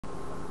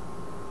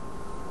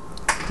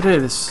Today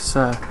this is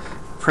a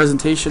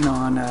presentation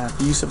on the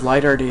use of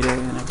LIDAR data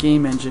in a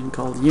game engine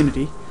called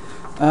Unity.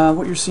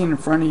 What you're seeing in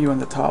front of you on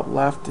the top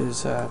left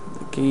is a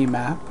game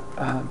map,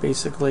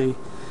 basically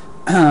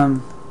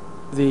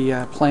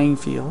the playing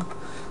field.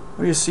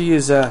 What you see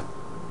is I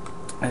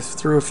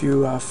threw a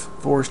few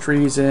forest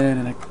trees in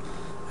and a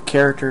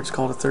character. It's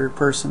called a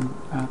third-person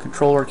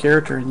controller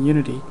character in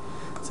Unity.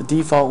 It's a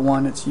default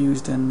one. It's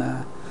used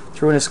in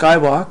through in a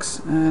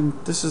skybox, and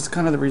this is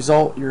kind of the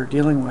result you're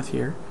dealing with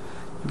here.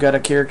 You've got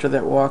a character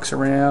that walks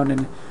around,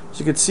 and as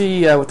you can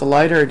see with the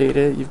LIDAR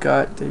data, you've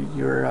got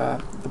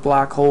the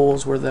black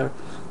holes where the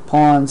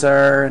ponds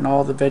are and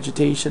all the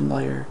vegetation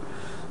layer.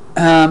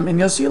 And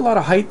you'll see a lot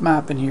of height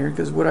map in here,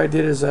 because what I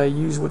did is I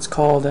used what's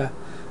called a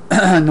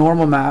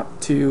normal map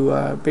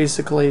to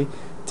basically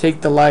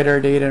take the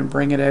LIDAR data and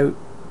bring it out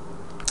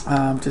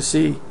to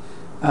see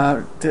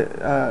a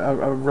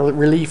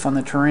relief on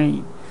the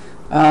terrain.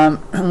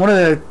 One of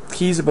the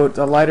keys about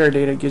the LIDAR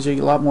data gives you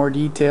a lot more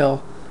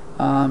detail,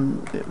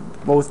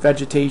 both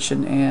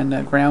vegetation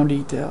and ground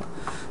detail.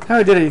 How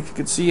I did it, you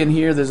can see in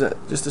here there's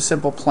just a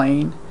simple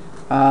plane,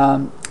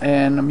 and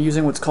I'm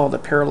using what's called a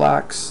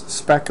parallax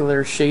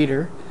specular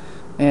shader,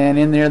 and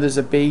in there's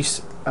a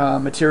base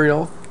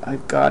material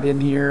I've got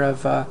in here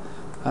of a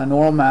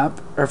normal map,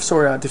 or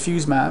sorry, a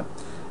diffuse map,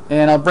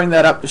 and I'll bring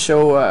that up to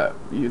show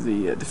you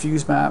the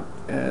diffuse map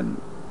and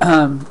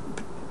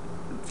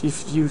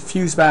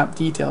diffuse map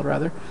detailed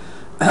rather.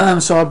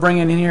 So I'll bring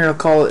it in here.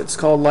 It's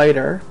called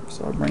LIDAR.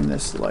 So I'll bring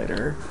this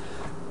LIDAR,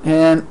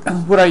 and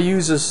what I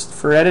use is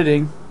for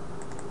editing.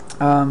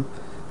 The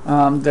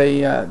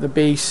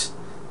base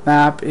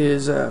map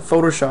is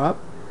Photoshop,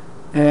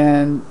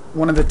 and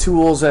one of the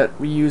tools that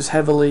we use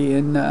heavily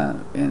in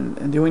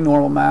doing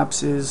normal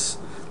maps is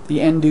the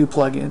NDO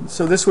plugin.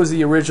 So this was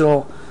the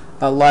original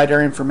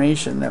LIDAR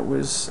information that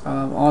was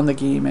on the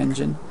game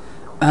engine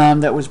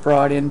that was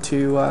brought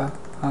into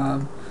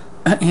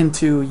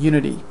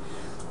Unity.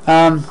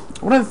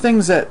 One of the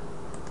things that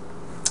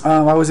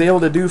I was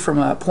able to do from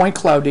a point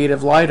cloud data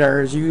of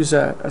LIDAR is use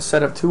a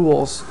set of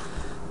tools,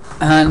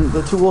 and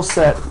the tool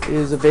set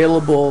is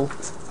available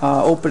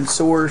open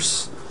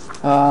source.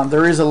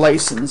 There is a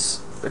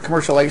license, a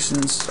commercial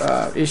license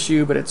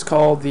issue, but it's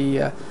called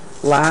the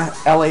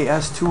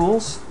LAS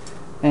Tools,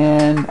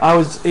 and I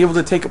was able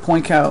to take a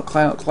point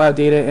cloud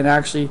data and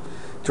actually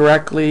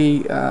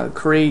directly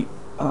create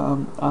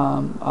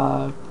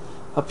a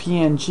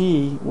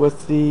PNG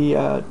with the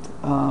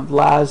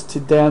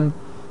LAS2DEM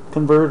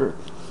converter,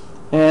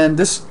 and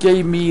this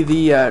gave me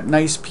the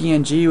nice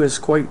PNG. It was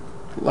quite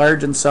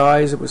large in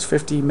size. It was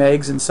 50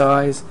 megs in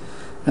size,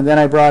 and then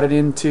I brought it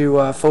into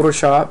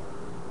Photoshop,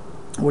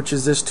 which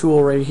is this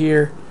tool right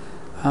here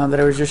that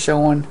I was just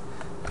showing.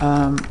 Just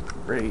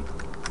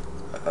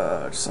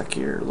a sec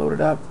here, load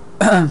it up.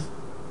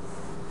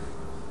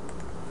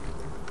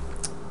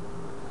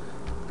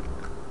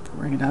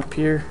 Bring it up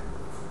here.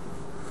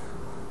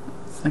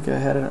 I think I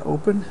had it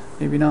open,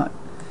 maybe not.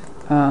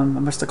 I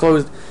must have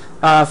closed.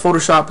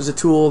 Photoshop is a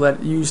tool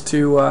that used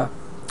to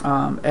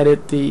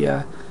edit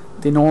the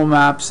normal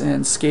maps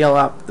and scale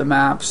up the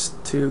maps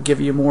to give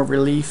you more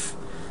relief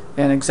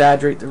and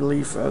exaggerate the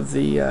relief of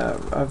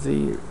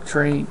the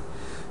terrain.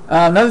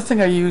 Another thing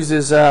I use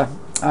is a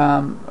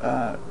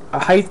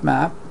height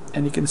map,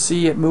 and you can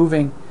see it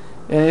moving,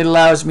 and it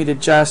allows me to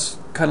adjust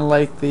kind of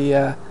like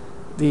the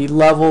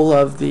level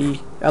of the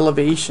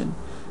elevation.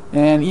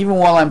 And even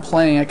while I'm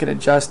playing, I can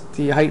adjust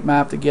the height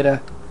map to get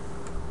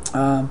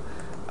an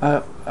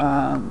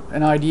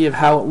idea of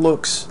how it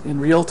looks in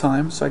real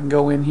time. So I can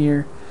go in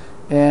here,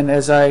 and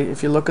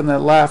if you look on the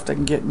left, I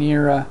can get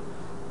near a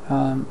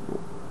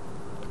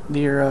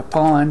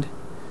pond,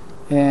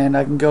 and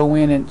I can go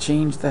in and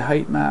change the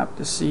height map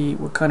to see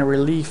what kind of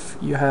relief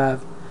you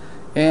have,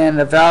 and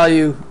the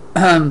value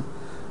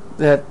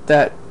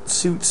that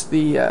suits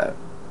the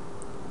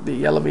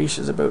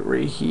elevation is about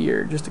right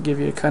here, just to give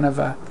you kind of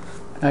an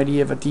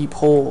idea of a deep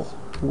hole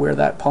where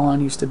that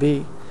pond used to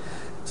be.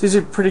 So these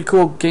are pretty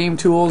cool game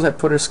tools. I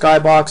put a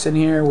skybox in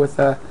here with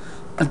a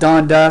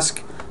dawn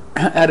dusk,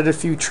 added a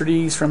few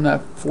trees from the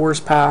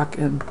forest pack,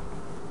 and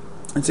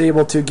it's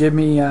able to give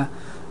me a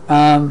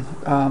kind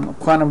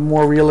of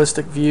more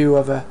realistic view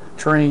of a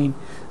terrain.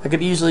 I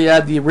could easily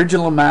add the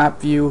original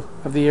map view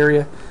of the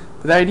area,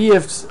 but the idea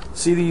of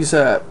see these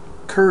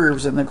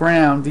curves in the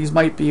ground, these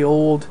might be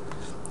old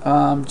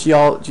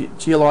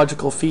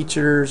geological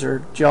features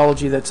or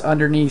geology that's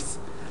underneath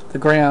the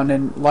ground,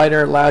 and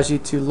LIDAR allows you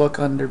to look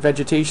under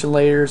vegetation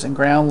layers and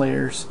ground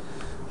layers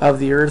of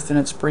the earth, and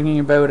it's bringing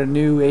about a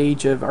new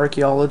age of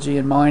archaeology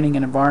and mining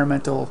and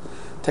environmental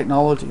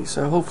technology.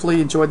 So hopefully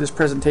you enjoyed this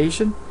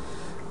presentation.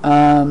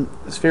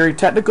 It's very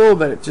technical,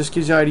 but it just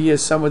gives you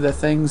ideas some of the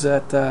things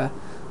that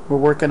we're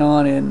working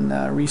on in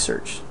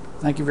research.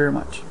 Thank you very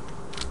much.